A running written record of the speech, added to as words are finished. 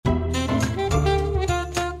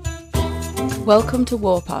Welcome to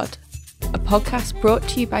WarPod, a podcast brought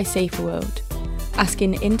to you by Safer World,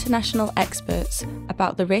 asking international experts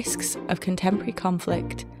about the risks of contemporary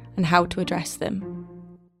conflict and how to address them.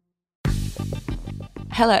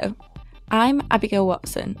 Hello, I'm Abigail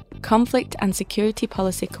Watson, Conflict and Security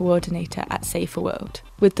Policy Coordinator at Safer World,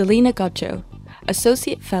 with Delina Godjo,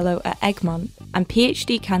 Associate Fellow at Egmont and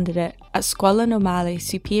PhD candidate at Scuola Normale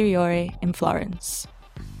Superiore in Florence.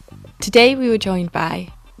 Today we were joined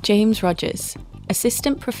by James Rogers,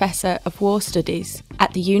 Assistant Professor of War Studies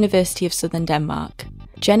at the University of Southern Denmark,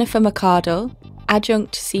 Jennifer McArdle,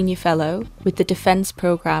 Adjunct Senior Fellow with the Defence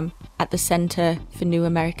Programme at the Centre for New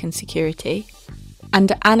American Security, and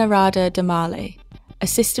Anuradha Damale,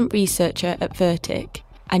 Assistant Researcher at Vertic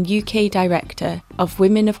and UK Director of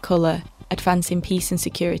Women of Colour Advancing Peace and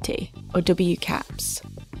Security, or WCAPS.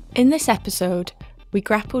 In this episode, we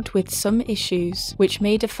grappled with some issues which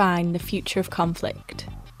may define the future of conflict,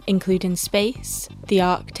 including space, the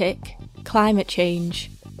Arctic, climate change,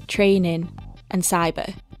 training, and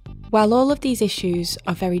cyber. While all of these issues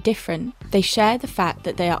are very different, they share the fact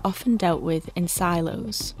that they are often dealt with in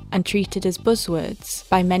silos and treated as buzzwords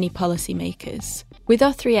by many policymakers. With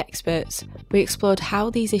our three experts, we explored how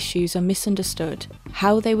these issues are misunderstood,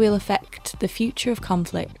 how they will affect the future of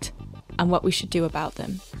conflict, and what we should do about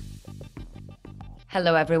them.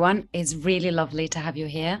 Hello, everyone. It's really lovely to have you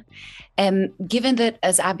here. Given that,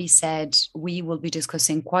 as Abby said, we will be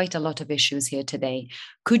discussing quite a lot of issues here today,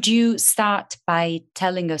 could you start by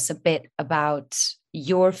telling us a bit about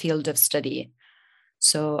your field of study?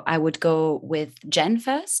 So I would go with Jen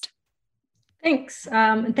first. Thanks.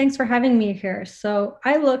 And thanks for having me here. So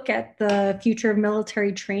I look at the future of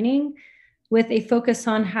military training with a focus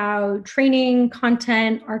on how training,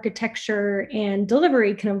 content, architecture, and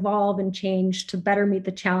delivery can evolve and change to better meet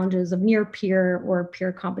the challenges of near-peer or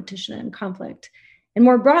peer competition and conflict. And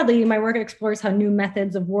more broadly, my work explores how new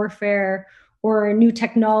methods of warfare or new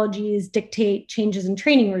technologies dictate changes in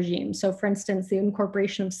training regimes. So for instance, the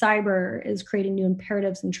incorporation of cyber is creating new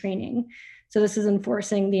imperatives in training. So this is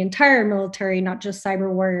enforcing the entire military, not just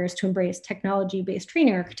cyber warriors, to embrace technology-based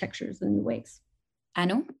training architectures in new ways.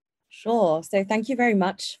 Anu? Sure. So thank you very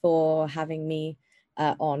much for having me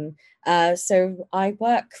on. So I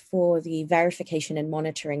work for the verification and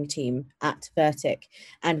monitoring team at Vertic,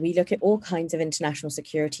 and we look at all kinds of international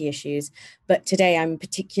security issues. But today I'm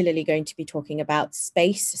particularly going to be talking about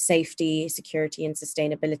space, safety, security, and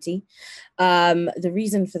sustainability. The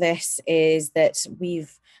reason for this is that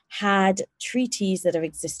we've had treaties that have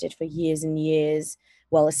existed for years and years.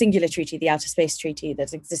 Well, a singular treaty, the Outer Space Treaty,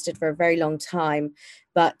 that's existed for a very long time.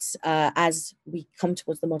 But as we come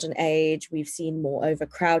towards the modern age, we've seen more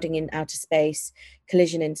overcrowding in outer space,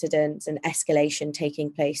 collision incidents, and escalation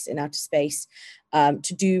taking place in outer space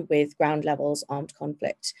to do with ground levels armed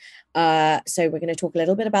conflict. So we're going to talk a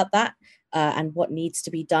little bit about that and what needs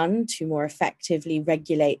to be done to more effectively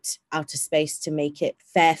regulate outer space to make it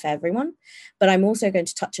fair for everyone. But I'm also going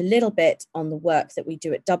to touch a little bit on the work that we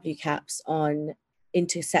do at WCAPS on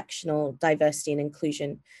intersectional diversity and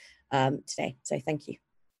inclusion today. So thank you.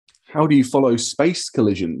 How do you follow space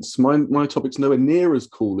collisions? My topic's nowhere near as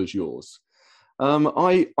cool as yours.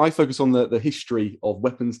 I focus on the history of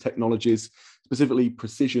weapons technologies, specifically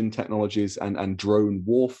precision technologies and drone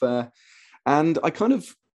warfare. And I kind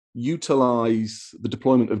of utilize the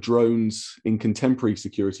deployment of drones in contemporary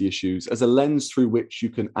security issues as a lens through which you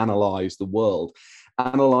can analyze the world,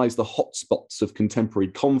 analyze the hotspots of contemporary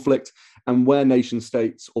conflict and where nation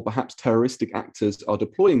states or perhaps terroristic actors are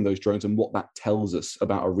deploying those drones and what that tells us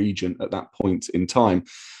about a region at that point in time.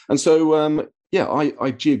 And so,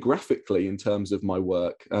 I geographically, in terms of my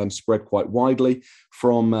work, spread quite widely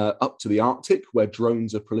from up to the Arctic, where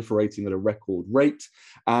drones are proliferating at a record rate,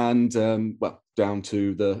 and down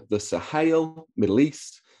to the Sahel, Middle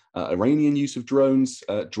East, Iranian use of drones.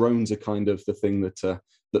 Drones are kind of the thing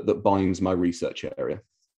that binds my research area.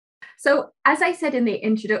 So, as I said in the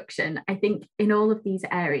introduction, I think in all of these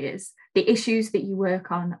areas, the issues that you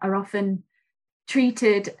work on are often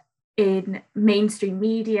treated in mainstream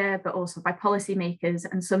media, but also by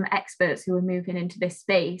policymakers and some experts who are moving into this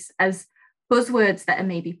space as buzzwords that are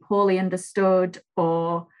maybe poorly understood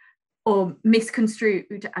or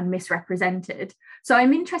misconstrued and misrepresented. So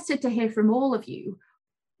I'm interested to hear from all of you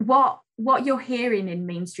what you're hearing in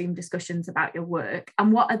mainstream discussions about your work,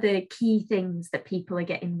 and what are the key things that people are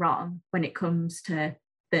getting wrong when it comes to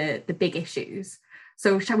the big issues.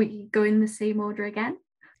 So shall we go in the same order again?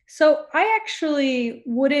 So I actually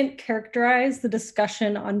wouldn't characterize the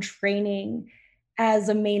discussion on training as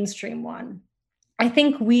a mainstream one. I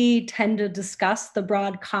think we tend to discuss the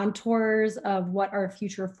broad contours of what our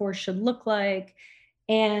future force should look like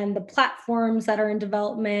and the platforms that are in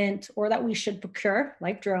development or that we should procure,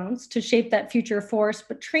 like drones, to shape that future force.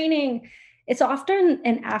 But training, it's often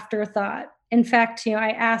an afterthought. In fact,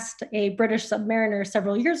 I asked a British submariner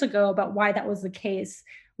several years ago about why that was the case.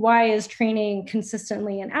 Why is training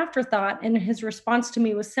consistently an afterthought? And his response to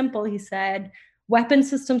me was simple. He said, weapon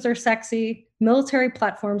systems are sexy, military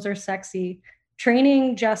platforms are sexy,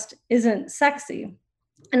 training just isn't sexy.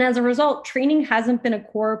 And as a result, training hasn't been a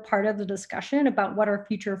core part of the discussion about what our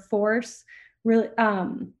future force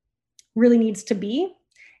really needs to be.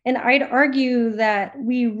 And I'd argue that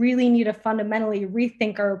we really need to fundamentally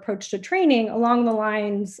rethink our approach to training along the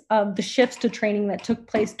lines of the shifts to training that took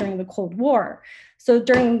place during the Cold War. So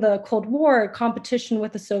during the Cold War, competition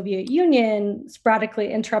with the Soviet Union,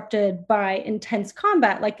 sporadically interrupted by intense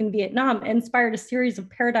combat, like in Vietnam, inspired a series of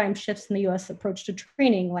paradigm shifts in the US approach to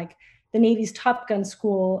training, like the Navy's Top Gun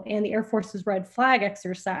School and the Air Force's Red Flag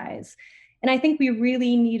exercise. And I think we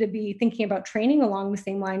really need to be thinking about training along the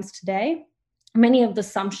same lines today. Many of the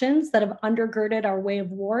assumptions that have undergirded our way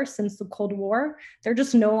of war since the Cold War, they're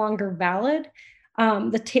just no longer valid.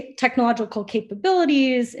 The technological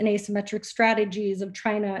capabilities and asymmetric strategies of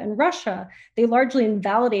China and Russia, they largely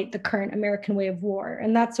invalidate the current American way of war.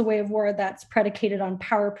 And that's a way of war that's predicated on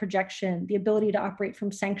power projection, the ability to operate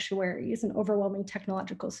from sanctuaries, and overwhelming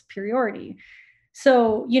technological superiority.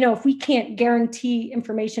 So, if we can't guarantee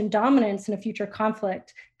information dominance in a future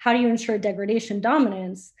conflict, how do you ensure degradation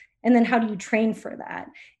dominance? And then how do you train for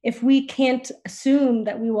that? If we can't assume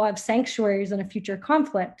that we will have sanctuaries in a future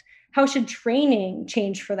conflict, how should training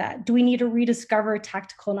change for that? Do we need to rediscover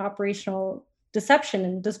tactical and operational deception?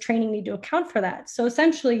 And does training need to account for that? So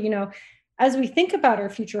essentially, as we think about our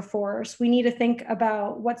future force, we need to think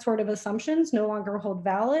about what sort of assumptions no longer hold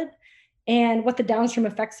valid and what the downstream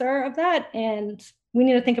effects are of that. And we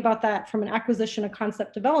need to think about that from an acquisition, a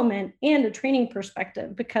concept development, and a training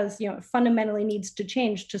perspective, because it fundamentally needs to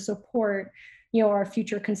change to support our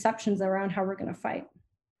future conceptions around how we're going to fight.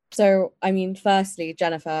 So, firstly,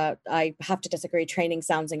 Jennifer, I have to disagree. Training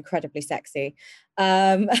sounds incredibly sexy.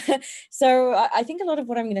 So I think a lot of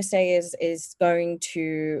what I'm going to say is going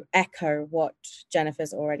to echo what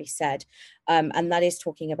Jennifer's already said. And that is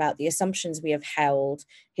talking about the assumptions we have held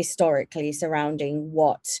historically surrounding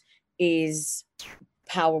what is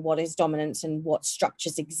power, what is dominance, and what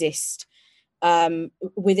structures exist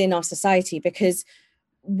within our society. Because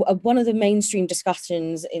one of the mainstream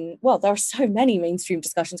discussions there are so many mainstream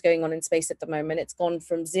discussions going on in space at the moment. It's gone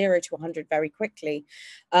from 0 to 100 very quickly.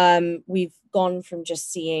 We've gone from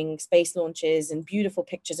just seeing space launches and beautiful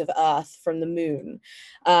pictures of Earth from the moon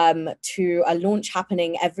to a launch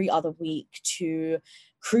happening every other week, to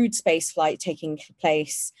crewed spaceflight taking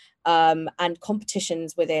place, and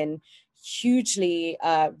competitions within hugely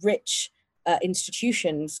rich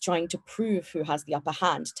institutions trying to prove who has the upper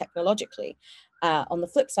hand technologically. On the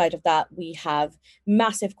flip side of that, we have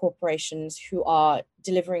massive corporations who are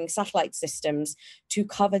delivering satellite systems to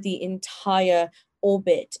cover the entire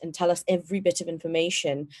orbit and tell us every bit of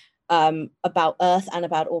information about Earth and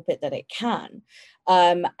about orbit that it can.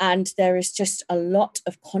 And there is just a lot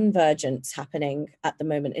of convergence happening at the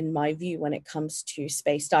moment, in my view, when it comes to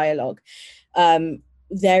space dialogue.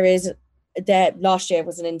 Last year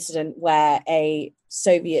was an incident where a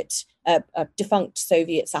defunct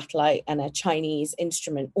Soviet satellite and a Chinese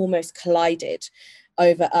instrument almost collided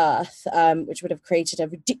over Earth, which would have created a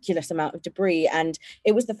ridiculous amount of debris. And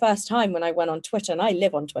it was the first time when I went on Twitter, and I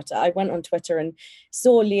live on Twitter, I went on Twitter and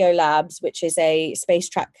saw Leo Labs, which is a space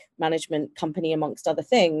track management company, amongst other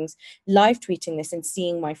things, live tweeting this, and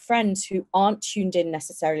seeing my friends who aren't tuned in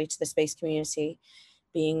necessarily to the space community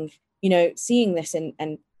seeing this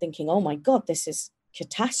and thinking, oh my God, this is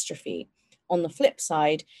catastrophe. On the flip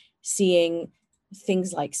side, seeing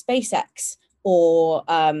things like SpaceX or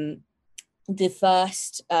the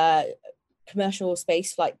first commercial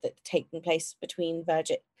space flight that's taking place between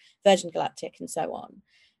Virgin Galactic and so on,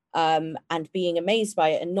 and being amazed by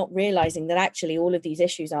it and not realizing that actually all of these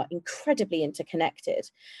issues are incredibly interconnected.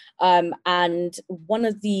 And one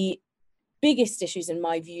of the biggest issues, in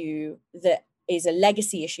my view, that is a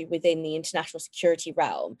legacy issue within the international security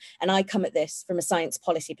realm, and I come at this from a science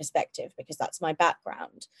policy perspective because that's my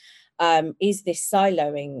background, is this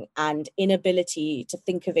siloing and inability to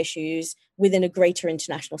think of issues within a greater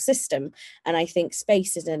international system. And I think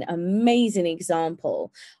space is an amazing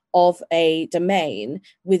example of a domain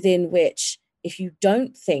within which, if you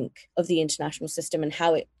don't think of the international system and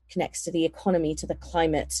how it connects to the economy, to the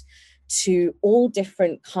climate, to all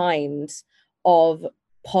different kinds of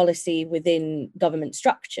policy within government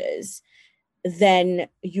structures, then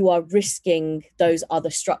you are risking those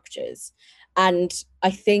other structures. And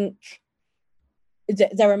I think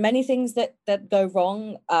there are many things that go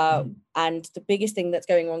wrong, and the biggest thing that's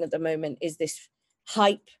going wrong at the moment is this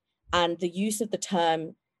hype and the use of the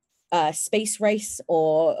term space race,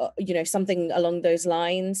 or something along those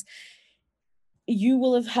lines. You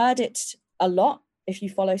will have heard it a lot if you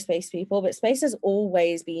follow space people, but space has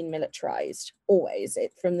always been militarized, always,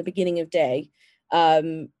 from the beginning of day.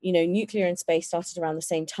 Nuclear and space started around the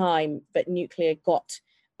same time, but nuclear got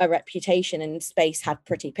a reputation and space had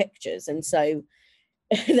pretty pictures. And so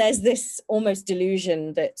there's this almost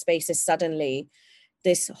delusion that space is suddenly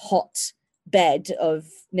this hot bed of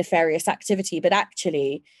nefarious activity, but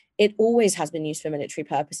actually it always has been used for military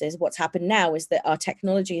purposes. What's happened now is that our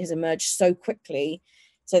technology has emerged so quickly.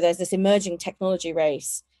 So there's this emerging technology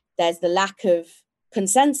race. There's the lack of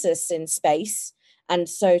consensus in space. And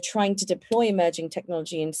so trying to deploy emerging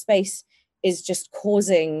technology in space is just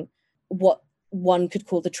causing what one could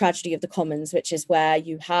call the tragedy of the commons, which is where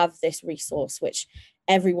you have this resource which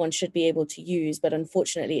everyone should be able to use, but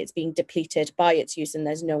unfortunately it's being depleted by its use and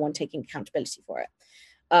there's no one taking accountability for it.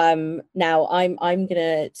 Now I'm going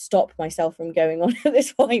to stop myself from going on at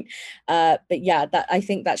this point, but yeah, I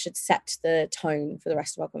think that should set the tone for the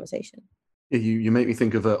rest of our conversation. Yeah, you make me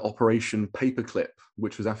think of Operation Paperclip,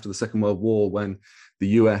 which was after the Second World War, when the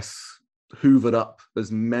US hoovered up as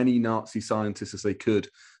many Nazi scientists as they could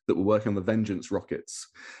that were working on the Vengeance rockets,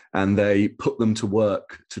 and they put them to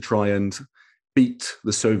work to try and beat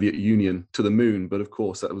the Soviet Union to the moon. But of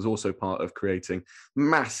course, that was also part of creating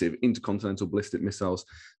massive intercontinental ballistic missiles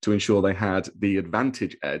to ensure they had the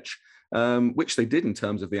advantage edge, which they did in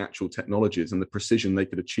terms of the actual technologies and the precision they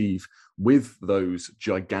could achieve with those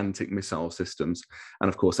gigantic missile systems. And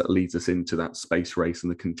of course, that leads us into that space race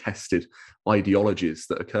and the contested ideologies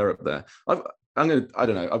that occur up there. I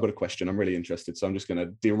don't know, I've got a question. I'm really interested, so I'm just going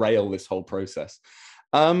to derail this whole process.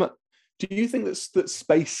 Do you think that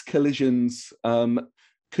space collisions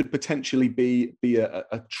could potentially be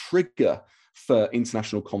a trigger for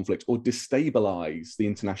international conflict or destabilize the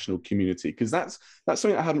international community? Because that's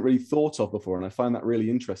something I hadn't really thought of before, and I find that really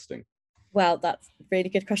interesting. Well, that's a really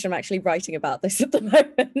good question. I'm actually writing about this at the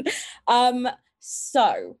moment.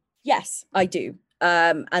 So yes, I do.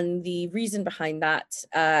 And the reason behind that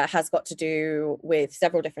has got to do with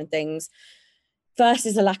several different things. First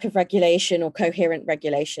is a lack of regulation or coherent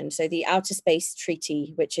regulation. So the Outer Space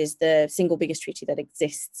Treaty, which is the single biggest treaty that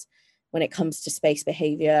exists when it comes to space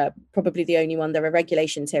behavior, probably the only one. There are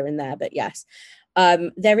regulations here and there, but yes.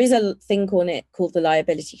 There is a thing called the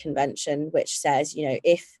Liability Convention, which says,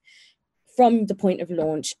 if from the point of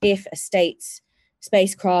launch, if a state's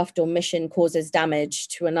spacecraft or mission causes damage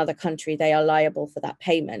to another country, they are liable for that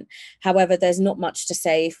payment. However, there's not much to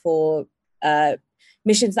say for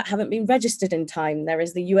missions that haven't been registered in time. There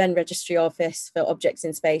is the UN Registry Office for Objects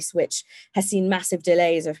in Space, which has seen massive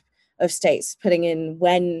delays of states putting in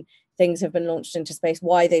when things have been launched into space,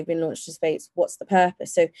 why they've been launched to space, what's the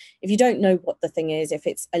purpose. So if you don't know what the thing is, if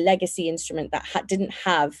it's a legacy instrument that didn't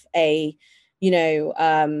have a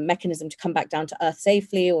mechanism to come back down to Earth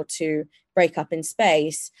safely or to break up in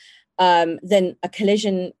space, then a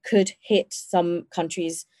collision could hit some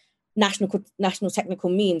countries' national technical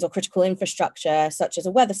means or critical infrastructure, such as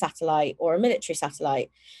a weather satellite or a military satellite.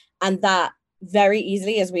 And that very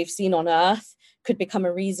easily, as we've seen on Earth, could become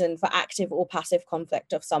a reason for active or passive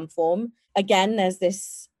conflict of some form. Again, there's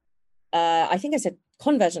this, I think I said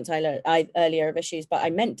convergence earlier of issues, but I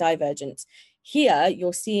meant divergence. Here,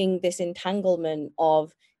 you're seeing this entanglement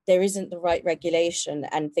of there isn't the right regulation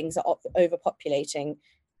and things are overpopulating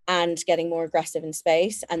and getting more aggressive in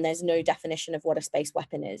space, and there's no definition of what a space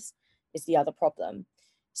weapon is the other problem.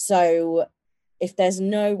 So if there's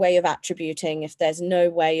no way of attributing, if there's no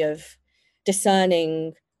way of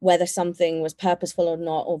discerning whether something was purposeful or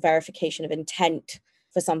not, or verification of intent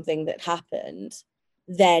for something that happened,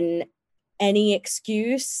 then any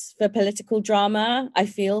excuse for political drama, I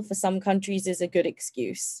feel, for some countries is a good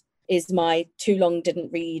excuse, is my too long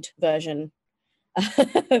didn't read version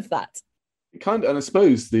of that. And I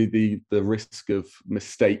suppose the risk of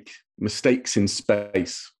mistakes in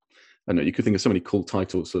space. I know you could think of so many cool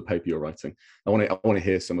titles for the paper you're writing. I want to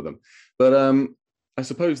hear some of them, but I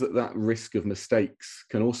suppose that risk of mistakes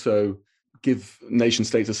can also give nation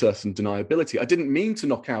states a certain deniability. I didn't mean to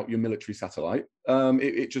knock out your military satellite.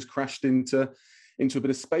 It just crashed into a bit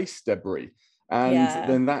of space debris, and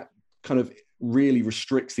then that kind of really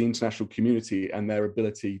restricts the international community and their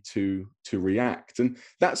ability to react. And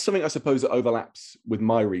that's something I suppose that overlaps with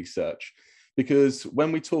my research, Because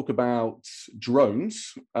when we talk about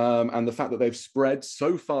drones and the fact that they've spread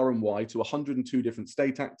so far and wide to 102 different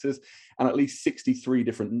state actors and at least 63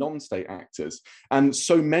 different non-state actors, and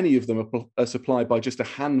so many of them are supplied by just a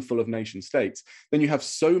handful of nation states, then you have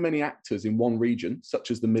so many actors in one region,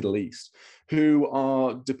 such as the Middle East, who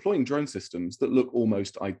are deploying drone systems that look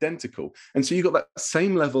almost identical. And so you've got that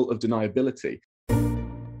same level of deniability.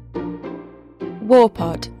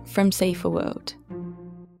 Warpod from Safer World.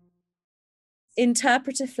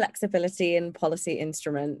 Interpretive flexibility in policy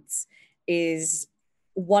instruments is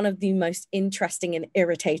one of the most interesting and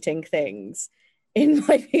irritating things, in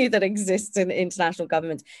my view, that exists in international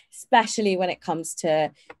government, especially when it comes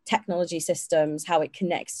to technology systems, how it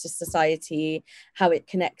connects to society, how it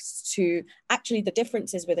connects to actually the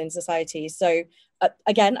differences within society. So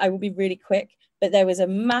again, I will be really quick, but there was a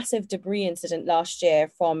massive debris incident last year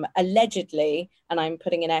from allegedly, and I'm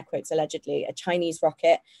putting in air quotes, allegedly, a Chinese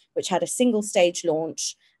rocket, which had a single stage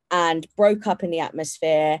launch and broke up in the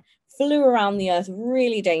atmosphere, flew around the Earth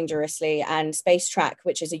really dangerously, and Space Track,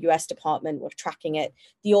 which is a US department, were tracking it.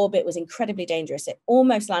 The orbit was incredibly dangerous. It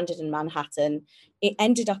almost landed in Manhattan. It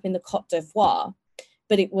ended up in the Côte d'Ivoire,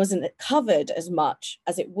 but it wasn't covered as much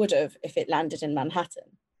as it would have if it landed in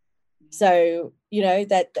Manhattan. So, you know,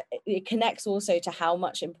 that it connects also to how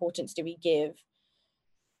much importance do we give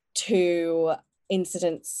to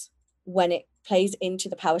incidents when it plays into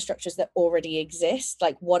the power structures that already exist.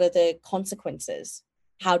 Like, what are the consequences?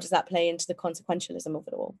 How does that play into the consequentialism of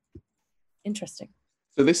it all? Interesting.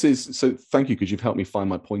 So thank you, because you've helped me find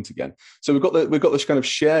my point again. So we've got this kind of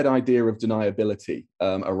shared idea of deniability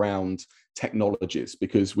around technologies,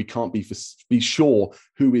 because we can't be sure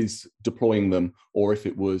who is deploying them or if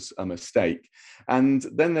it was a mistake. And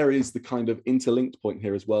then there is the kind of interlinked point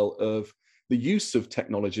here as well of the use of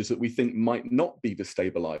technologies that we think might not be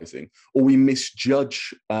destabilizing, or we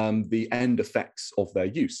misjudge the end effects of their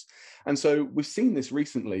use. And so we've seen this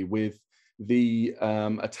recently with the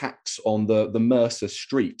attacks on the Mercer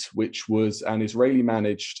Street, which was an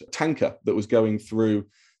Israeli-managed tanker that was going through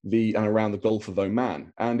and around the Gulf of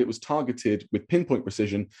Oman. And it was targeted with pinpoint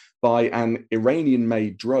precision by an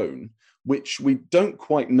Iranian-made drone, which we don't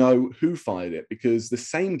quite know who fired it, because the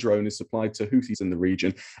same drone is supplied to Houthis in the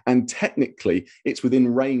region, and technically it's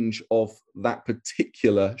within range of that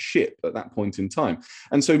particular ship at that point in time.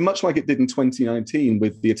 And so much like it did in 2019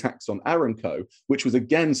 with the attacks on Aramco, which was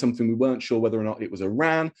again something we weren't sure whether or not it was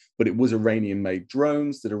Iran, but it was Iranian-made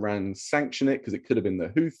drones. Did Iran sanction it because it could have been the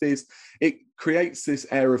Houthis? It creates this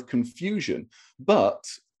air of confusion. But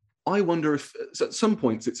I wonder if at some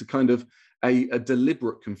points it's a kind of a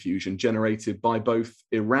deliberate confusion generated by both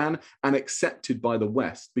Iran and accepted by the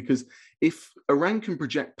West. Because if Iran can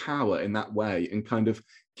project power in that way and kind of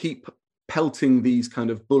keep pelting these kind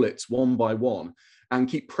of bullets one by one and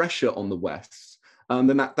keep pressure on the West,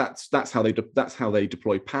 then that's how they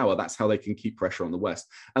deploy power. That's how they can keep pressure on the West.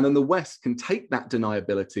 And then the West can take that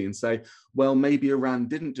deniability and say, well, maybe Iran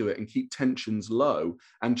didn't do it, and keep tensions low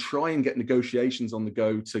and try and get negotiations on the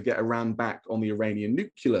go to get Iran back on the Iranian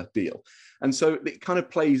nuclear deal. And so it kind of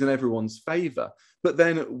plays in everyone's favor. But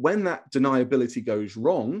then when that deniability goes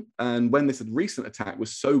wrong, and when this recent attack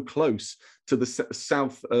was so close to the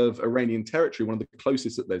south of Iranian territory, one of the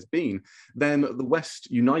closest that there's been, then the West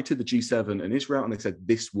united the G7 and Israel, and they said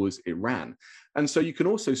this was Iran. And so you can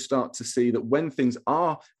also start to see that when things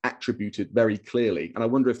are attributed very clearly, and I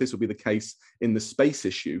wonder if this will be the case in the space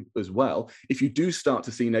issue as well, if you do start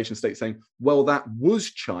to see nation states saying, well, that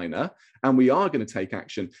was China, and we are going to take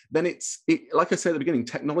action, then like I said at the beginning,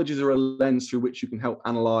 technologies are a lens through which you can help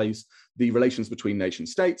analyze the relations between nation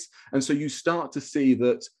states. And so you start to see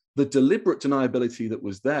that the deliberate deniability that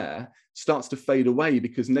was there starts to fade away,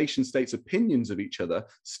 because nation states' opinions of each other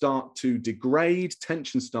start to degrade,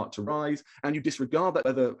 tensions start to rise, and you disregard that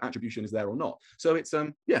whether attribution is there or not. So it's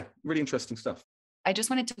really interesting stuff. I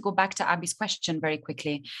just wanted to go back to Abby's question very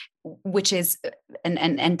quickly, which is,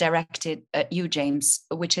 and directed at you, James,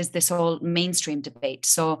 which is this whole mainstream debate.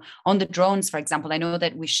 So on the drones, for example, I know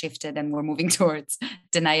that we shifted and we're moving towards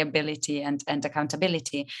deniability and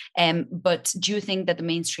accountability. But do you think that the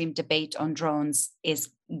mainstream debate on drones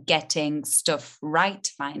is getting stuff right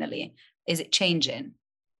finally? Is it changing?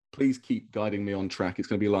 Please keep guiding me on track. It's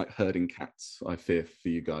going to be like herding cats, I fear, for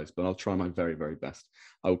you guys, but I'll try my very, very best.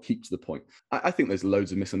 I will keep to the point. I think there's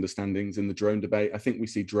loads of misunderstandings in the drone debate. I think we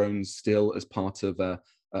see drones still as part of a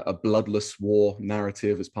bloodless war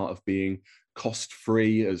narrative, as part of being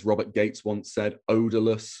cost-free, as Robert Gates once said,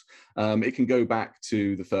 odorless. It can go back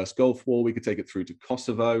to the first Gulf War. We could take it through to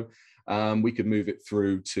Kosovo. We could move it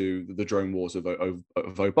through to the drone wars of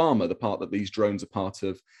Obama, the part that these drones are part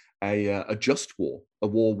of a just war, a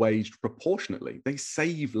war waged proportionately. They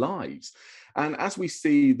save lives. And as we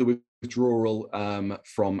see the withdrawal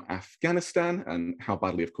from Afghanistan and how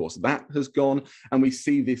badly, of course, that has gone, and we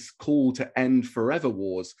see this call to end forever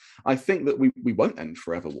wars, I think that we won't end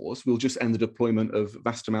forever wars. We'll just end the deployment of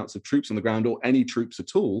vast amounts of troops on the ground, or any troops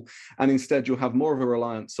at all. And instead, you'll have more of a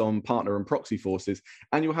reliance on partner and proxy forces,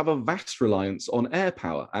 and you'll have a vast reliance on air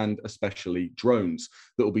power, and especially drones,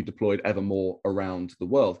 that will be deployed ever more around the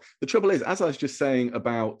world. The trouble is, as I was just saying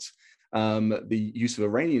about the use of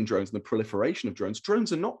Iranian drones and the proliferation of drones,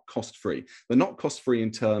 drones are not cost-free. They're not cost-free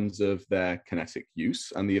in terms of their kinetic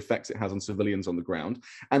use and the effects it has on civilians on the ground,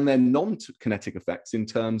 and their non-kinetic effects in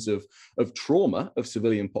terms of trauma of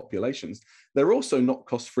civilian populations. They're also not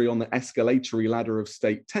cost-free on the escalatory ladder of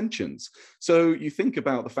state tensions. So you think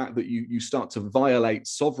about the fact that you start to violate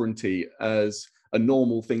sovereignty as a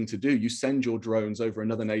normal thing to do. You send your drones over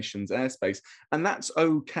another nation's airspace, and that's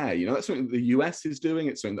okay. You know, that's something that the US is doing.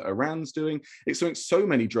 It's something that Iran's doing. It's something so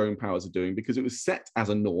many drone powers are doing because it was set as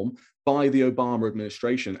a norm by the Obama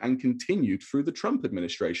administration and continued through the Trump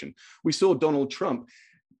administration. We saw Donald Trump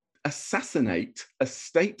assassinate a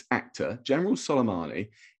state actor, General Soleimani,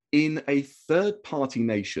 in a third-party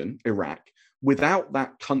nation, Iraq, without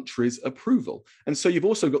that country's approval. And so you've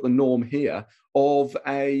also got the norm here of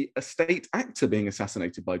a state actor being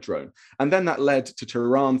assassinated by drone. And then that led to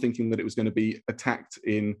Tehran thinking that it was going to be attacked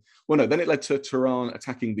then it led to Tehran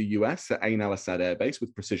attacking the US at Ain al-Assad Air Base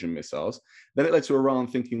with precision missiles. Then it led to Iran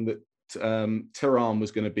thinking that Tehran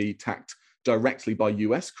was going to be attacked directly by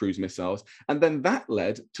US cruise missiles. And then that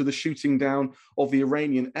led to the shooting down of the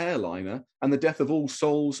Iranian airliner and the death of all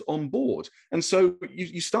souls on board. And so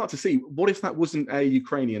you start to see, what if that wasn't a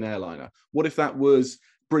Ukrainian airliner? What if that was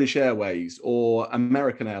British Airways or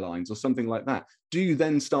American Airlines or something like that? Do you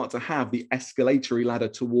then start to have the escalatory ladder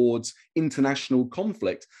towards international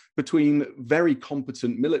conflict between very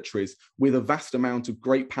competent militaries with a vast amount of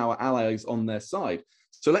great power allies on their side?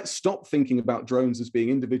 So let's stop thinking about drones as being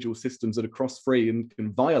individual systems that are cross-free and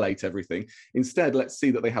can violate everything. Instead, let's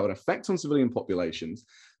see that they have an effect on civilian populations,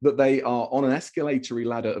 that they are on an escalatory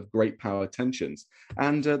ladder of great power tensions,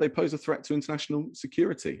 and they pose a threat to international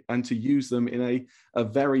security, and to use them in a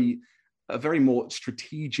very more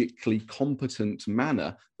strategically competent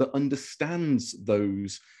manner that understands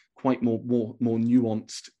those quite more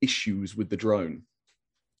nuanced issues with the drone.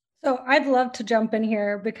 So I'd love to jump in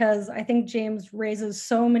here because I think James raises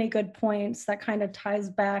so many good points that kind of ties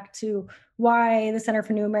back to why the Center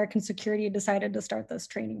for New American Security decided to start this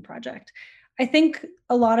training project. I think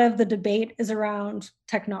a lot of the debate is around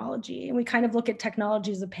technology, and we kind of look at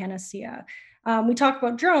technology as a panacea. We talk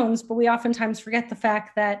about drones, but we oftentimes forget the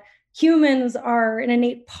fact that humans are an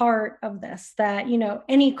innate part of this, that, you know,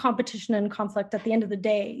 any competition and conflict at the end of the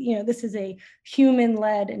day, you know, this is a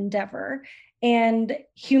human-led endeavor. And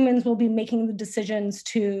humans will be making the decisions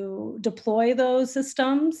to deploy those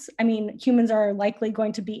systems. I mean, humans are likely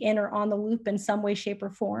going to be in or on the loop in some way, shape,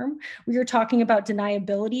 or form. We were talking about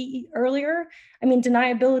deniability earlier. I mean,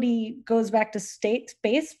 deniability goes back to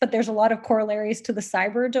state-based, but there's a lot of corollaries to the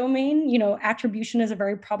cyber domain. You know, attribution is a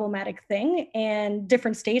very problematic thing, and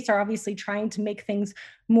different states are obviously trying to make things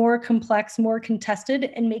more complex, more contested,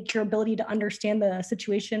 and make your ability to understand the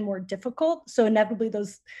situation more difficult. So inevitably,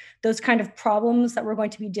 those kind of problems that we're going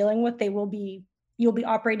to be dealing with, you'll be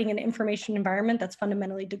operating in an information environment that's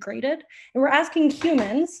fundamentally degraded. And we're asking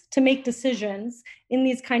humans to make decisions in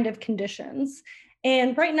these kind of conditions.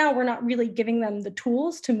 And right now, we're not really giving them the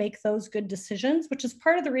tools to make those good decisions, which is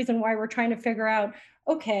part of the reason why we're trying to figure out,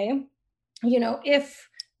 okay, you know, if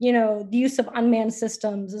the use of unmanned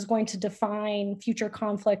systems is going to define future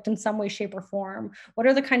conflict in some way, shape, or form, what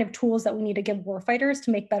are the kind of tools that we need to give warfighters to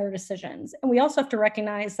make better decisions? And we also have to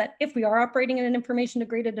recognize that if we are operating in an information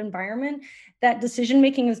degraded environment, that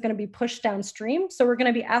decision-making is going to be pushed downstream. So we're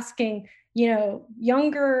going to be asking, you know,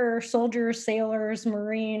 younger soldiers, sailors,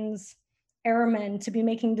 Marines, airmen to be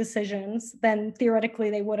making decisions than theoretically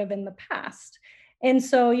they would have in the past. And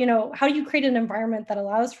so, you know, how do you create an environment that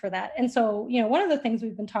allows for that? And so, you know, one of the things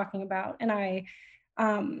we've been talking about,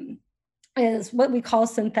 is what we call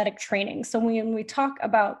synthetic training. So when we talk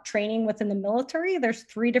about training within the military, there's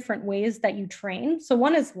 3 different ways that you train. So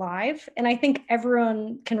one is live, and I think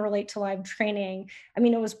everyone can relate to live training. I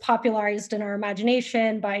mean, it was popularized in our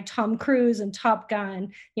imagination by Tom Cruise and Top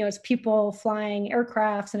Gun, you know, as people flying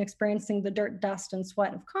aircrafts and experiencing the dirt, dust, and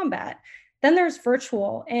sweat of combat. Then there's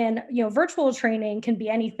virtual, and, you know, virtual training can be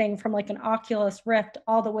anything from like an Oculus Rift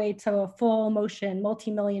all the way to a full motion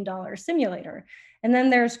multi-million-dollar simulator. And then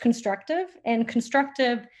there's constructive, and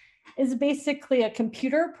constructive is basically a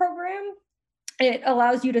computer program it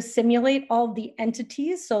allows you to simulate all the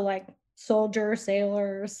entities, so like soldiers,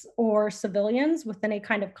 sailors, or civilians within a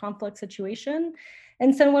kind of conflict situation.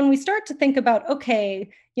 And so when we start to think about, okay,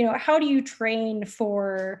 how do you train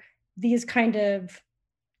for these kind of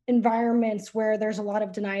environments where there's a lot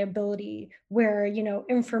of deniability, where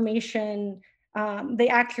information, the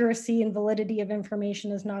accuracy and validity of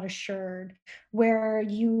information is not assured, where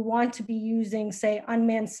you want to be using, say,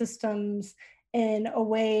 unmanned systems in a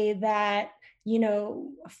way that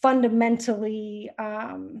fundamentally,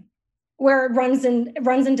 where it runs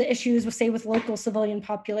into issues with, say, with local civilian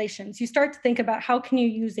populations. You start to think about how can you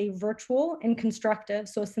use a virtual and constructive,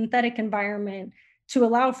 so a synthetic environment, to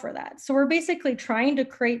allow for that. So we're basically trying to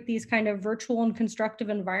create these kind of virtual and constructive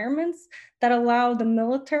environments that allow the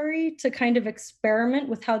military to kind of experiment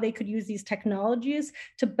with how they could use these technologies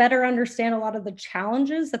to better understand a lot of the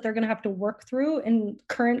challenges that they're going to have to work through in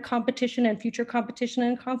current competition and future competition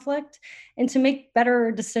and conflict, and to make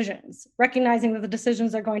better decisions, recognizing that the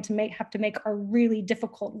decisions they're going to have to make are really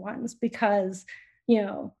difficult ones, because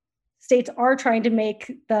states are trying to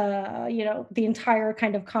make the entire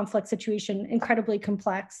kind of conflict situation incredibly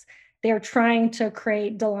complex. They are trying to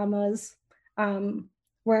create dilemmas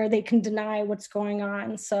where they can deny what's going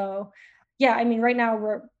on. So yeah, I mean, right now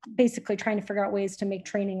we're basically trying to figure out ways to make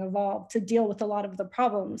training evolve to deal with a lot of the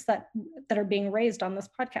problems that are being raised on this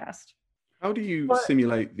podcast. How do you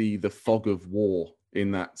simulate the fog of war in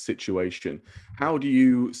that situation? How do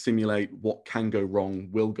you simulate what can go wrong,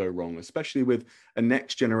 will go wrong, especially with a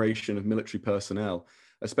next generation of military personnel,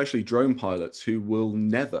 especially drone pilots who will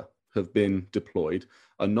never have been deployed,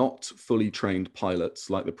 are not fully trained pilots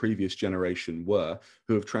like the previous generation were,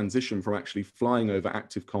 who have transitioned from actually flying over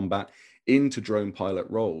active combat into drone pilot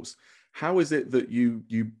roles? How is it that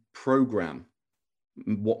you program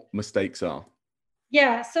what mistakes are?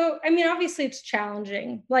 Yeah, so I mean, obviously it's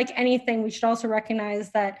challenging. Like anything, we should also recognize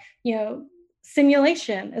that,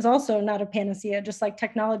 simulation is also not a panacea, just like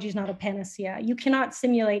technology is not a panacea. You cannot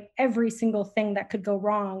simulate every single thing that could go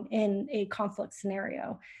wrong in a conflict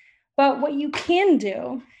scenario. But what you can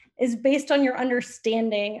do is, based on your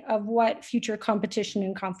understanding of what future competition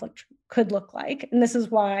and conflict could look like, and this is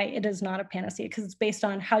why it is not a panacea, because it's based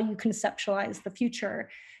on how you conceptualize the future,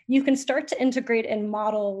 you can start to integrate in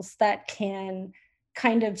models that can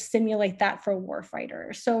kind of simulate that for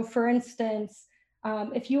warfighters. So for instance,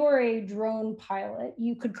 if you are a drone pilot,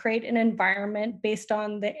 you could create an environment based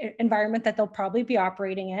on the environment that they'll probably be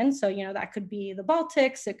operating in. So, that could be the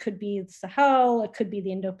Baltics, it could be the Sahel, it could be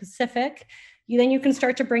the Indo-Pacific. Then you can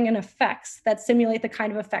start to bring in effects that simulate the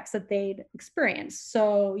kind of effects that they'd experience.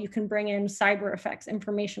 So you can bring in cyber effects,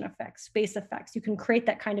 information effects, space effects. You can create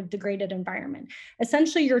that kind of degraded environment.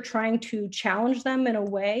 Essentially, you're trying to challenge them in a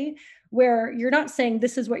way where you're not saying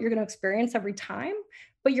this is what you're going to experience every time,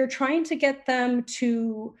 but you're trying to get them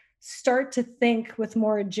to start to think with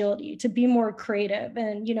more agility, to be more creative.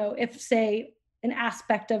 And, if, say, an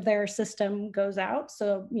aspect of their system goes out,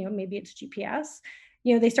 so, maybe it's GPS,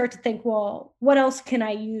 they start to think, well, what else can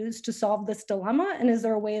I use to solve this dilemma? And is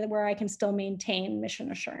there a way where I can still maintain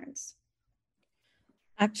mission assurance?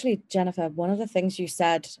 Actually, Jennifer, one of the things you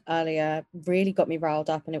said earlier really got me riled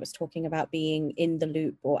up, and it was talking about being in the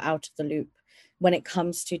loop or out of the loop when it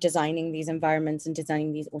comes to designing these environments and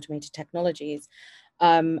designing these automated technologies.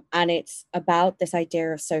 And it's about this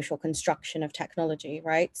idea of social construction of technology,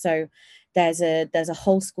 right? So there's a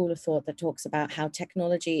whole school of thought that talks about how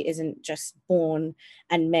technology isn't just born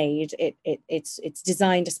and made. It's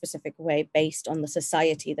designed a specific way based on the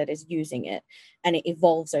society that is using it, and it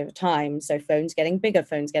evolves over time. So phones getting bigger,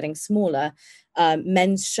 phones getting smaller,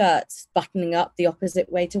 men's shirts buttoning up the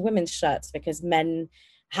opposite way to women's shirts because men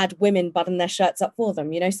had women button their shirts up for them,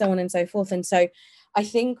 so on and so forth. And so I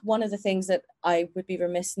think one of the things that I would be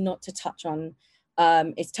remiss not to touch on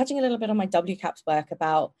is touching a little bit on my WCAP's work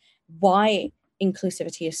about why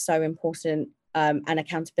inclusivity is so important, and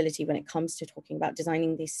accountability when it comes to talking about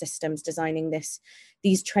designing these systems, designing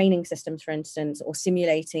these training systems, for instance, or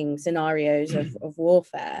simulating scenarios of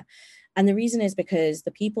warfare. And the reason is because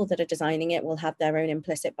the people that are designing it will have their own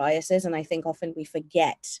implicit biases. And I think often we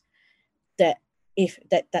forget that if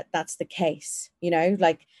that's the case, we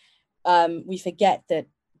forget that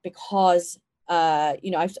because,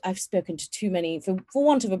 I've spoken to too many, for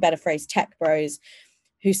want of a better phrase, tech bros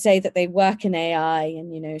who say that they work in AI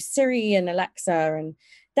and, Siri and Alexa, and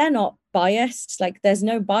they're not biased. Like, there's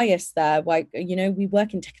no bias there. Like, we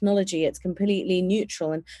work in technology, it's completely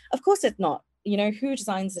neutral. And of course it's not. Who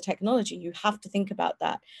designs the technology? You have to think about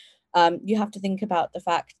that. You have to think about the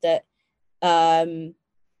fact that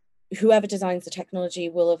whoever designs the technology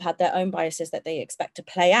will have had their own biases that they expect to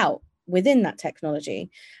play out within that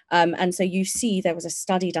technology. And so you see there was a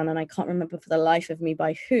study done, and I can't remember for the life of me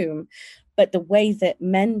by whom, but the way that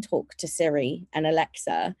men talk to Siri and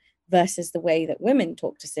Alexa versus the way that women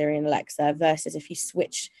talk to Siri and Alexa versus if you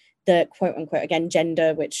switch the quote unquote, again,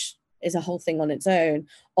 gender, which is a whole thing on its own,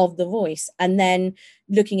 of the voice. And then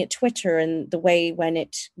looking at Twitter and the way when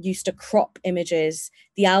it used to crop images,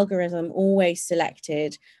 the algorithm always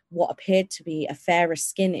selected what appeared to be a fairer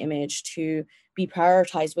skin image to be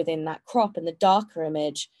prioritized within that crop, and the darker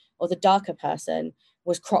image or the darker person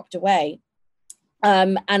was cropped away.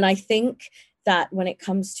 And I think that when it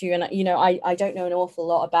comes to, and I don't know an awful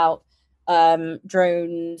lot about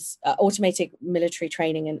drones, automated military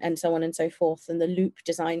training, and so on and so forth, and the loop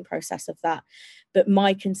design process of that. But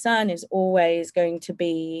my concern is always going to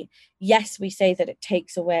be, yes, we say that it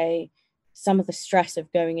takes away some of the stress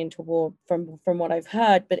of going into war from what I've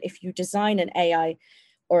heard, but if you design an AI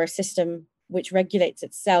or a system which regulates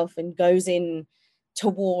itself and goes in to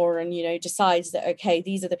war and, decides that, okay,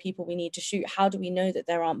 these are the people we need to shoot, how do we know that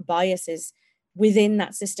there aren't biases within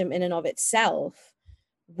that system in and of itself,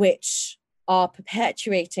 which are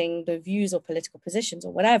perpetuating the views or political positions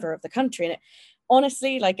or whatever of the country? And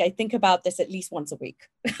honestly, I think about this at least once a week.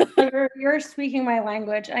 You're speaking my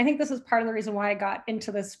language. I think this is part of the reason why I got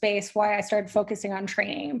into this space, why I started focusing on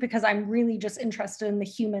training, because I'm really just interested in the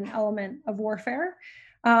human element of warfare.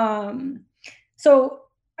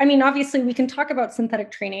 Obviously we can talk about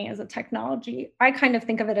synthetic training as a technology. I kind of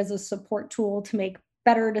think of it as a support tool to make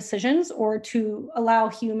better decisions or to allow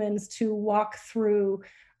humans to walk through,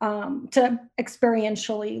 to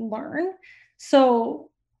experientially learn. So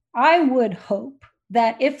I would hope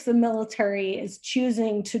that if the military is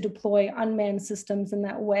choosing to deploy unmanned systems in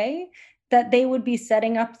that way, that they would be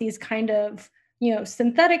setting up these kind of,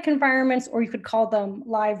 synthetic environments, or you could call them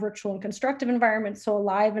live, virtual, and constructive environments. So a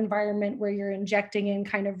live environment where you're injecting in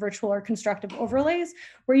kind of virtual or constructive overlays,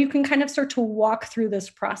 where you can kind of start to walk through this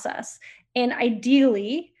process. And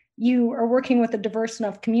ideally, you are working with a diverse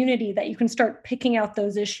enough community that you can start picking out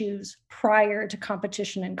those issues prior to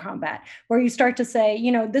competition and combat, where you start to say,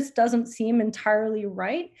 this doesn't seem entirely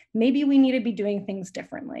right. Maybe we need to be doing things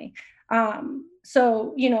differently.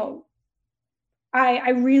 I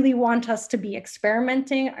really want us to be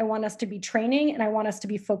experimenting. I want us to be training, and I want us to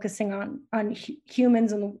be focusing on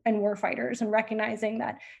humans and warfighters, and recognizing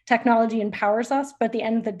that technology empowers us. But at the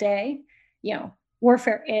end of the day,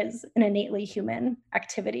 warfare is an innately human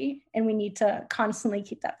activity, and we need to constantly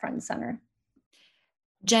keep that front and center.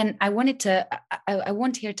 Jen, I want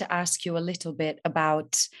here to ask you a little bit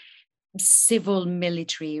about civil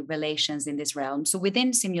military relations in this realm. So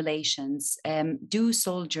within simulations, do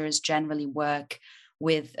soldiers generally work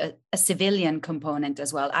with a civilian component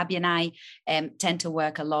as well? Abby and I tend to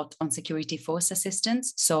work a lot on security force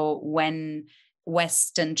assistance. So when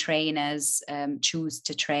Western trainers choose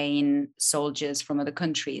to train soldiers from other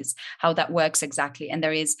countries, how that works exactly.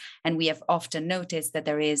 And we have often noticed that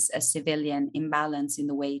there is a civilian imbalance in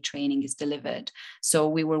the way training is delivered. So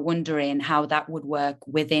we were wondering how that would work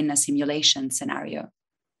within a simulation scenario.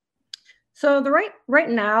 So right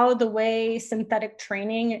now, the way synthetic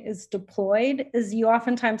training is deployed is you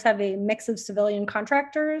oftentimes have a mix of civilian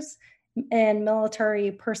contractors and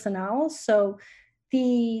military personnel. So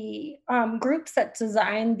the groups that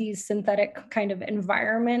design these synthetic kind of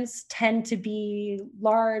environments tend to be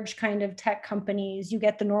large kind of tech companies. You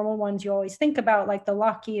get the normal ones you always think about, like the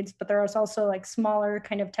Lockheeds, but there is also like smaller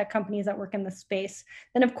kind of tech companies that work in the space.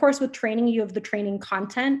 Then of course, with training, you have the training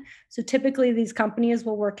content. So typically these companies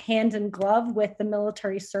will work hand in glove with the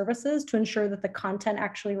military services to ensure that the content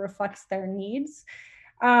actually reflects their needs.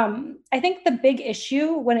 I think the big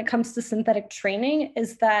issue when it comes to synthetic training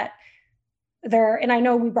is that and I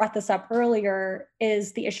know we brought this up earlier,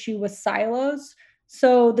 is the issue with silos.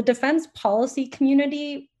 So the defense policy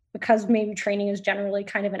community, because maybe training is generally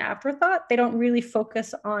kind of an afterthought, they don't really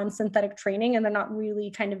focus on synthetic training, and they're not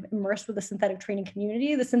really kind of immersed with the synthetic training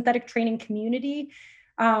community. The synthetic training community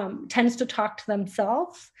tends to talk to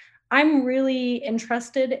themselves. I'm really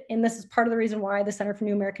interested, and this is part of the reason why the Center for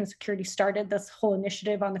New American Security started this whole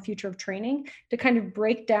initiative on the future of training, to kind of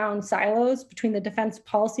break down silos between the defense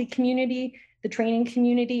policy community, the training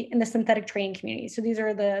community, and the synthetic training community. So these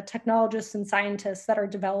are the technologists and scientists that are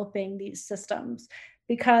developing these systems.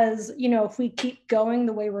 Because, if we keep going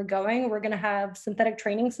the way we're going, we're going to have synthetic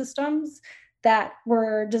training systems that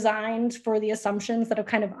were designed for the assumptions that have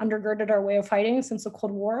kind of undergirded our way of fighting since the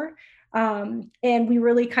Cold War. And we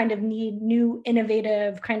really kind of need new,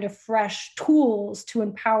 innovative, kind of fresh tools to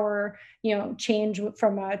empower, change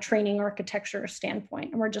from a training architecture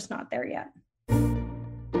standpoint. And we're just not there yet.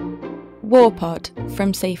 Warpod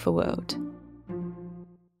from Safer World.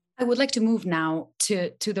 I would like to move now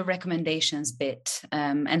to the recommendations bit,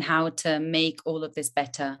 and how to make all of this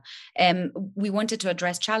better. We wanted to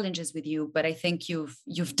address challenges with you, but I think you've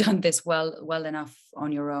done this well enough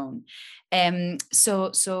on your own.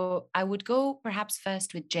 So I would go perhaps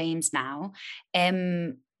first with James now.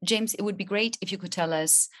 James, it would be great if you could tell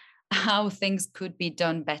us how things could be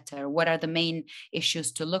done better. What are the main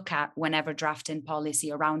issues to look at whenever drafting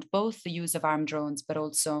policy around both the use of armed drones, but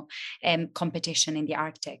also competition in the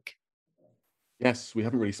Arctic? Yes, we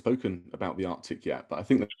haven't really spoken about the Arctic yet, but I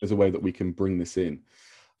think there's a way that we can bring this in.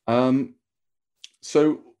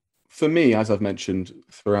 So for me, as I've mentioned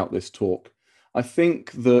throughout this talk, I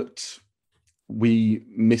think that we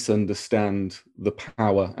misunderstand the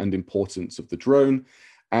power and importance of the drone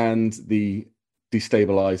and the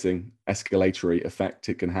destabilizing escalatory effect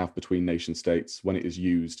it can have between nation states when it is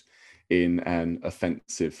used in an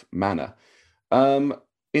offensive manner.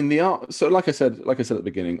 So like I said at the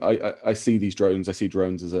beginning, I see these drones. I see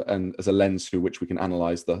drones as a lens through which we can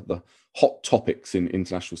analyze the hot topics in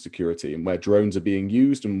international security, and where drones are being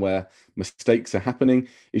used and where mistakes are happening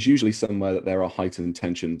is usually somewhere that there are heightened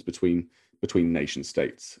tensions between nation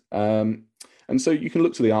states. And so you can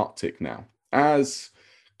look to the Arctic now as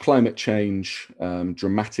climate change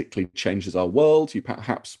dramatically changes our world. You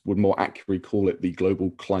perhaps would more accurately call it the global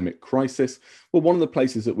climate crisis. Well, one of the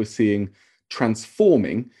places that we're seeing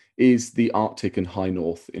transforming is the Arctic and high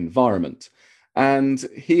north environment. And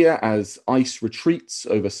here, as ice retreats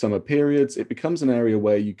over summer periods, it becomes an area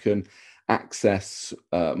where you can access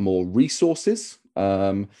more resources,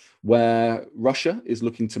 where Russia is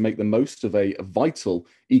looking to make the most of a vital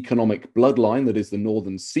economic bloodline that is the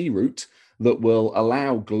Northern Sea Route, that will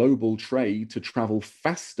allow global trade to travel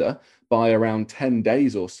faster by around 10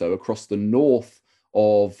 days or so across the north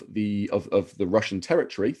of the Russian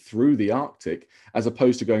territory through the Arctic, as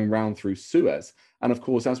opposed to going round through Suez. And of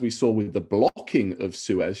course, as we saw with the blocking of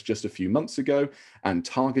Suez just a few months ago and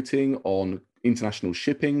targeting on international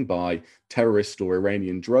shipping by terrorist or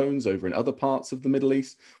Iranian drones over in other parts of the Middle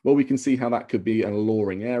East, well, we can see how that could be an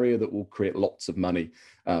alluring area that will create lots of money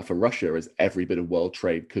for Russia, as every bit of world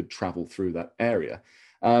trade could travel through that area.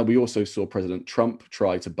 We also saw President Trump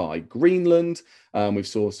try to buy Greenland. We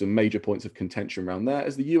saw some major points of contention around there,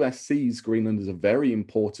 as the US sees Greenland as a very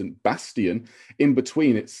important bastion in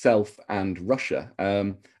between itself and Russia.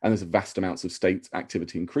 And there's vast amounts of state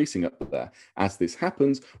activity increasing up there. As this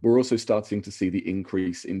happens, we're also starting to see the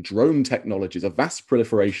increase in drone technologies, a vast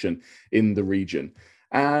proliferation in the region.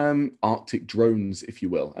 Arctic drones, if you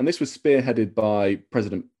will. And this was spearheaded by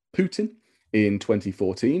President Putin in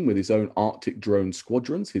 2014 with his own Arctic drone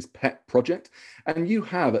squadrons, his pet project. And you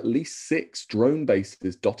have at least 6 drone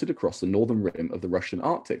bases dotted across the northern rim of the Russian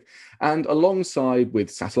Arctic. And alongside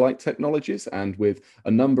with satellite technologies and with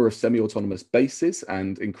a number of semi-autonomous bases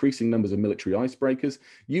and increasing numbers of military icebreakers,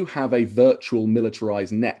 you have a virtual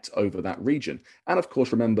militarized net over that region. And of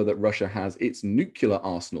course, remember that Russia has its nuclear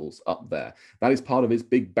arsenals up there. That is part of its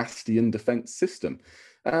big bastion defense system.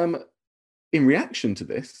 In reaction to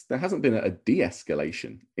this, there hasn't been a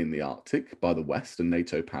de-escalation in the Arctic by the West and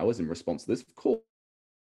NATO powers in response to this. Of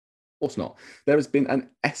course not. There has been an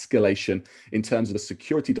escalation in terms of the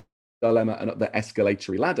security dilemma and up the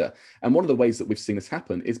escalatory ladder. And one of the ways that we've seen this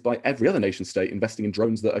happen is by every other nation state investing in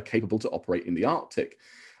drones that are capable to operate in the Arctic.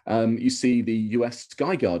 You see the US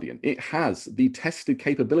Sky Guardian. It has the tested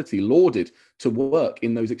capability lauded to work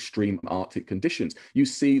in those extreme Arctic conditions. You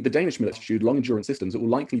see the Danish military long endurance systems that will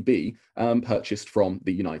likely be purchased from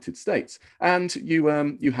the United States. And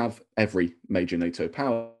you have every major NATO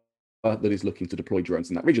power that is looking to deploy drones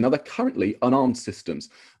in that region. Now, they're currently unarmed systems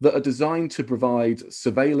that are designed to provide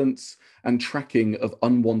surveillance and tracking of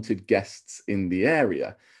unwanted guests in the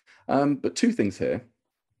area. But 2 things here.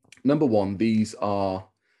 Number one, these are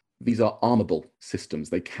armable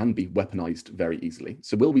systems. They can be weaponized very easily.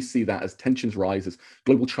 So will we see that as tensions rise, as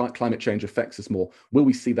global climate change affects us more? Will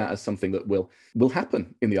we see that as something that will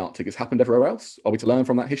happen in the Arctic? It's happened everywhere else. Are we to learn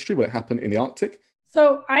from that history? Will it happen in the Arctic?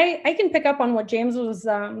 So I can pick up on what James was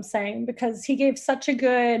saying, because he gave such a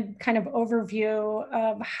good kind of overview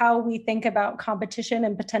of how we think about competition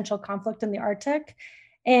and potential conflict in the Arctic.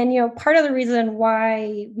 And, part of the reason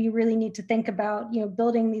why we really need to think about,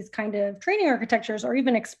 building these kind of training architectures or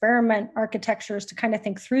even experiment architectures to kind of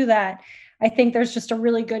think through that, I think there's just a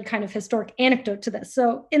really good kind of historic anecdote to this.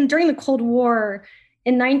 So during the Cold War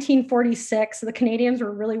in 1946, the Canadians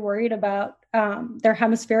were really worried about their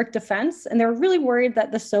hemispheric defense. And they were really worried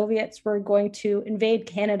that the Soviets were going to invade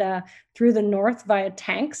Canada through the north via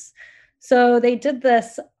tanks. So they did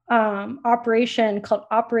this operation called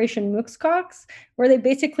Operation Muxcox, where they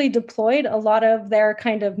basically deployed a lot of their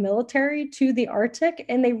kind of military to the Arctic.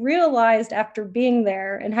 And they realized after being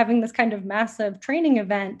there and having this kind of massive training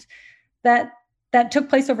event that took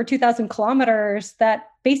place over 2,000 kilometers, that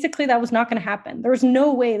basically that was not going to happen. There was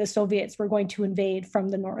no way the Soviets were going to invade from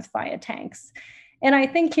the north via tanks. And I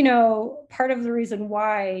think, part of the reason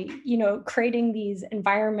why, creating these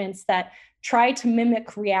environments that try to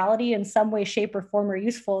mimic reality in some way, shape, or form are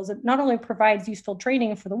useful is it not only provides useful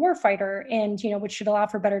training for the warfighter and, which should allow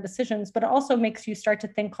for better decisions, but it also makes you start to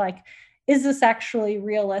think like, is this actually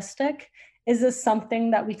realistic? Is this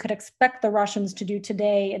something that we could expect the Russians to do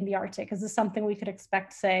today in the Arctic? Is this something we could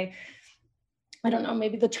expect, say, I don't know,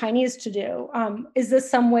 maybe the Chinese to do? Is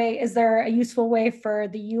there a useful way for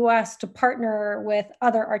the US to partner with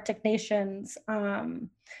other Arctic nations,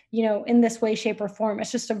 in this way, shape, or form?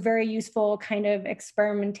 It's just a very useful kind of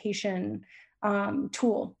experimentation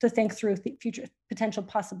tool to think through the future potential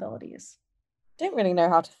possibilities. I don't really know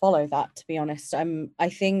how to follow that, to be honest. I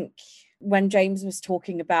think when James was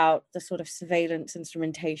talking about the sort of surveillance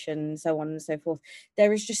instrumentation, so on and so forth,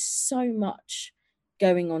 there is just so much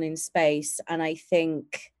going on in space. And I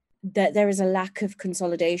think that there is a lack of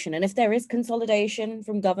consolidation. And if there is consolidation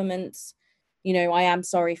from governments, I am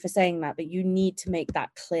sorry for saying that, but you need to make that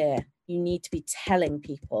clear. You need to be telling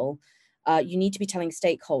people, you need to be telling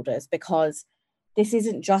stakeholders, because this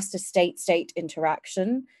isn't just a state-state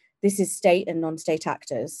interaction. This is state and non-state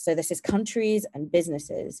actors. So this is countries and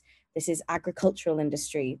businesses. This is agricultural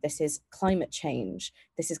industry. This is climate change.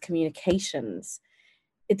 This is communications.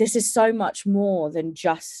 This is so much more than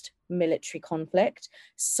just military conflict.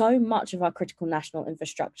 So much of our critical national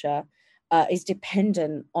infrastructure is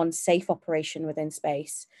dependent on safe operation within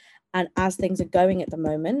space. And as things are going at the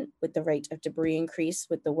moment, with the rate of debris increase,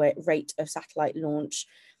 with the rate of satellite launch,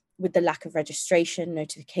 with the lack of registration,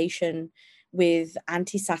 notification, with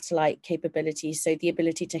anti-satellite capabilities, so the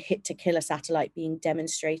ability to hit to kill a satellite being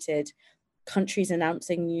demonstrated, countries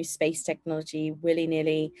announcing new space technology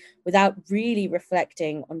willy-nilly without really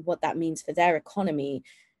reflecting on what that means for their economy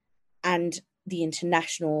and the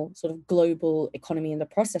international sort of global economy in the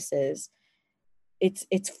processes,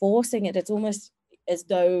 it's forcing it. It's almost as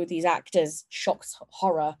though these actors, shocks,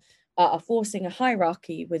 horror, are forcing a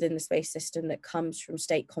hierarchy within the space system that comes from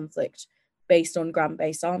state conflict based on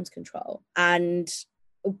ground-based arms control. And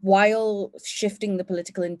while shifting the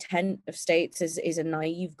political intent of states is a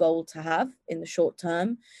naive goal to have in the short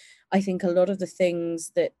term, I think a lot of the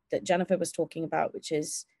things that Jennifer was talking about, which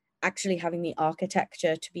is actually having the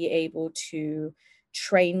architecture to be able to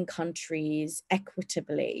train countries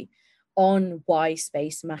equitably on why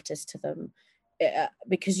space matters to them.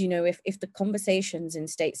 Because, if the conversations in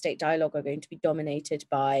state-state dialogue are going to be dominated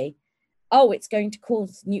by, oh, it's going to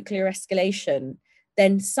cause nuclear escalation,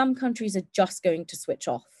 then some countries are just going to switch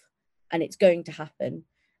off, and it's going to happen.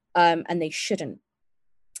 And they shouldn't,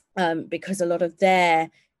 because a lot of their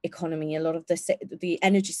economy, a lot of the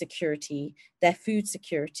energy security, their food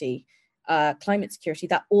security, climate security,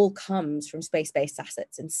 that all comes from space-based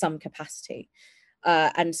assets in some capacity.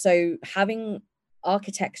 And so having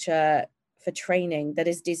architecture for training that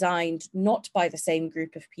is designed not by the same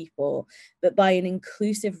group of people, but by an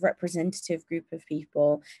inclusive representative group of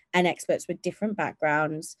people and experts with different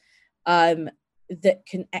backgrounds, that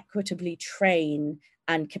can equitably train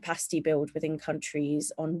and capacity build within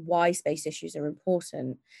countries on why space issues are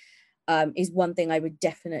important, is one thing I would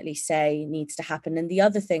definitely say needs to happen. And the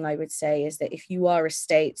other thing I would say is that if you are a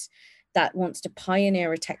state that wants to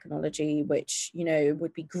pioneer a technology which,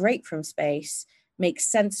 would be great from space,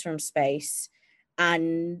 makes sense from space,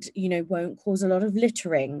 and won't cause a lot of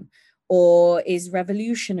littering or is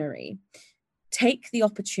revolutionary, take the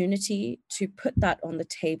opportunity to put that on the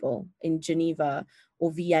table in Geneva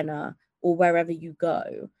or Vienna or wherever you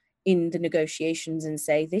go in the negotiations and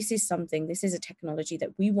say, this is a technology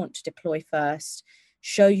that we want to deploy first,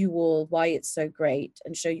 show you all why it's so great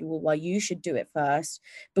and show you all why you should do it first.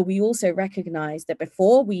 But we also recognize that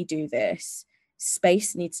before we do this,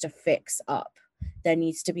 space needs to fix up. There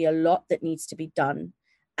needs to be a lot that needs to be done.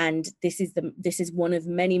 And this is one of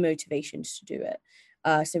many motivations to do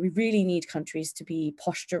it. So we really need countries to be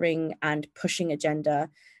posturing and pushing agenda,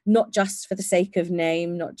 not just for the sake of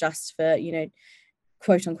name, not just for,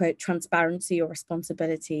 quote unquote, transparency or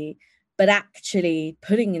responsibility, but actually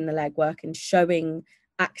putting in the legwork and showing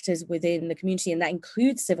actors within the community. And that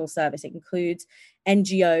includes civil service, it includes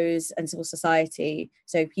NGOs and civil society.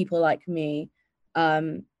 So people like me,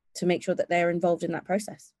 to make sure that they're involved in that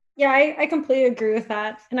process. Yeah, I completely agree with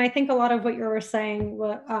that. And I think a lot of what you were saying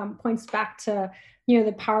points back to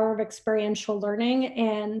the power of experiential learning.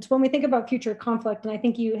 And when we think about future conflict, and I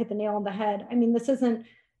think you hit the nail on the head, I mean, this isn't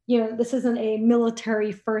a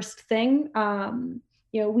military first thing.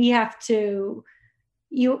 We have to,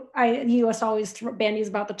 the U.S. always bandies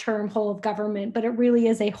about the term whole of government, but it really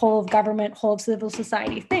is a whole of government, whole of civil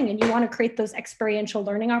society thing. And you want to create those experiential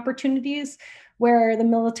learning opportunities where the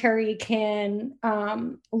military can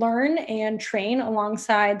learn and train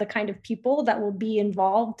alongside the kind of people that will be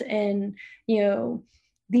involved in,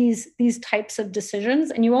 these types of decisions.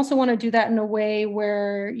 And you also want to do that in a way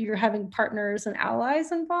where you're having partners and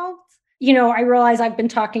allies involved. I realize I've been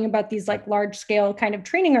talking about these like large scale kind of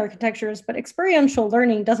training architectures, but experiential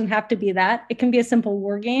learning doesn't have to be that. It can be a simple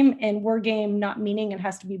war game, and war game not meaning it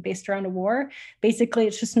has to be based around a war. Basically,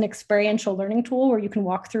 it's just an experiential learning tool where you can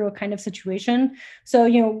walk through a kind of situation. So,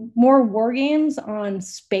 more war games on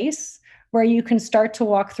space where you can start to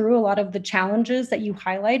walk through a lot of the challenges that you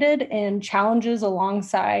highlighted, and challenges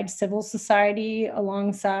alongside civil society,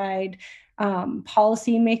 alongside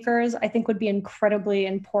policymakers, I think would be incredibly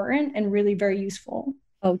important and really very useful.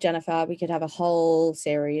 Oh, Jennifer, we could have a whole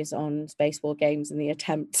series on space war games and the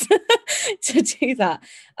attempts to do that.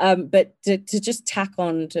 But to just tack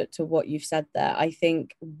on to what you've said there, I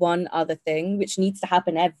think one other thing which needs to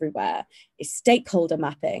happen everywhere is stakeholder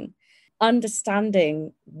mapping.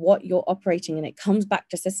 Understanding what you're operating in. It comes back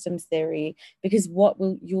to systems theory, because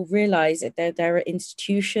you'll realize that there are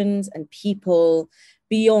institutions and people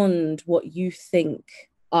beyond what you think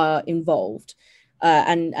are involved,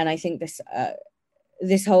 and I think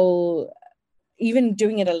this whole, even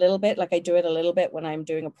doing it a little bit, like I do it a little bit when I'm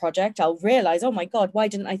doing a project, I'll realize, oh my God, why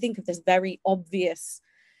didn't I think of this very obvious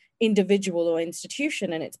individual or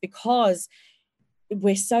institution? And it's because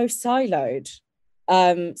we're so siloed.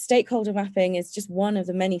 Stakeholder mapping is just one of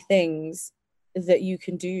the many things that you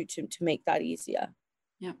can do to make that easier.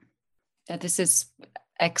 Yeah, this is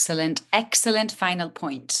excellent final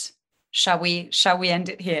point. Shall we end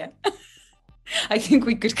it here? I think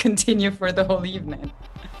we could continue for the whole evening.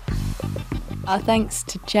 Our thanks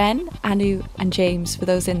to Jen, Anu and James for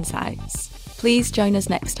those insights. Please join us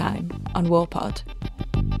next time on WarPod.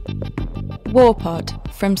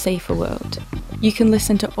 WarPod from Safer World. You can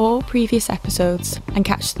listen to all previous episodes and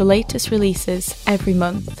catch the latest releases every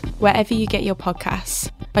month wherever you get your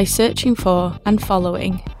podcasts by searching for and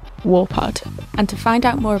following WarPod. And to find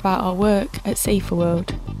out more about our work at Safer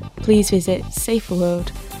World, please visit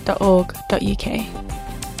saferworld.org.uk.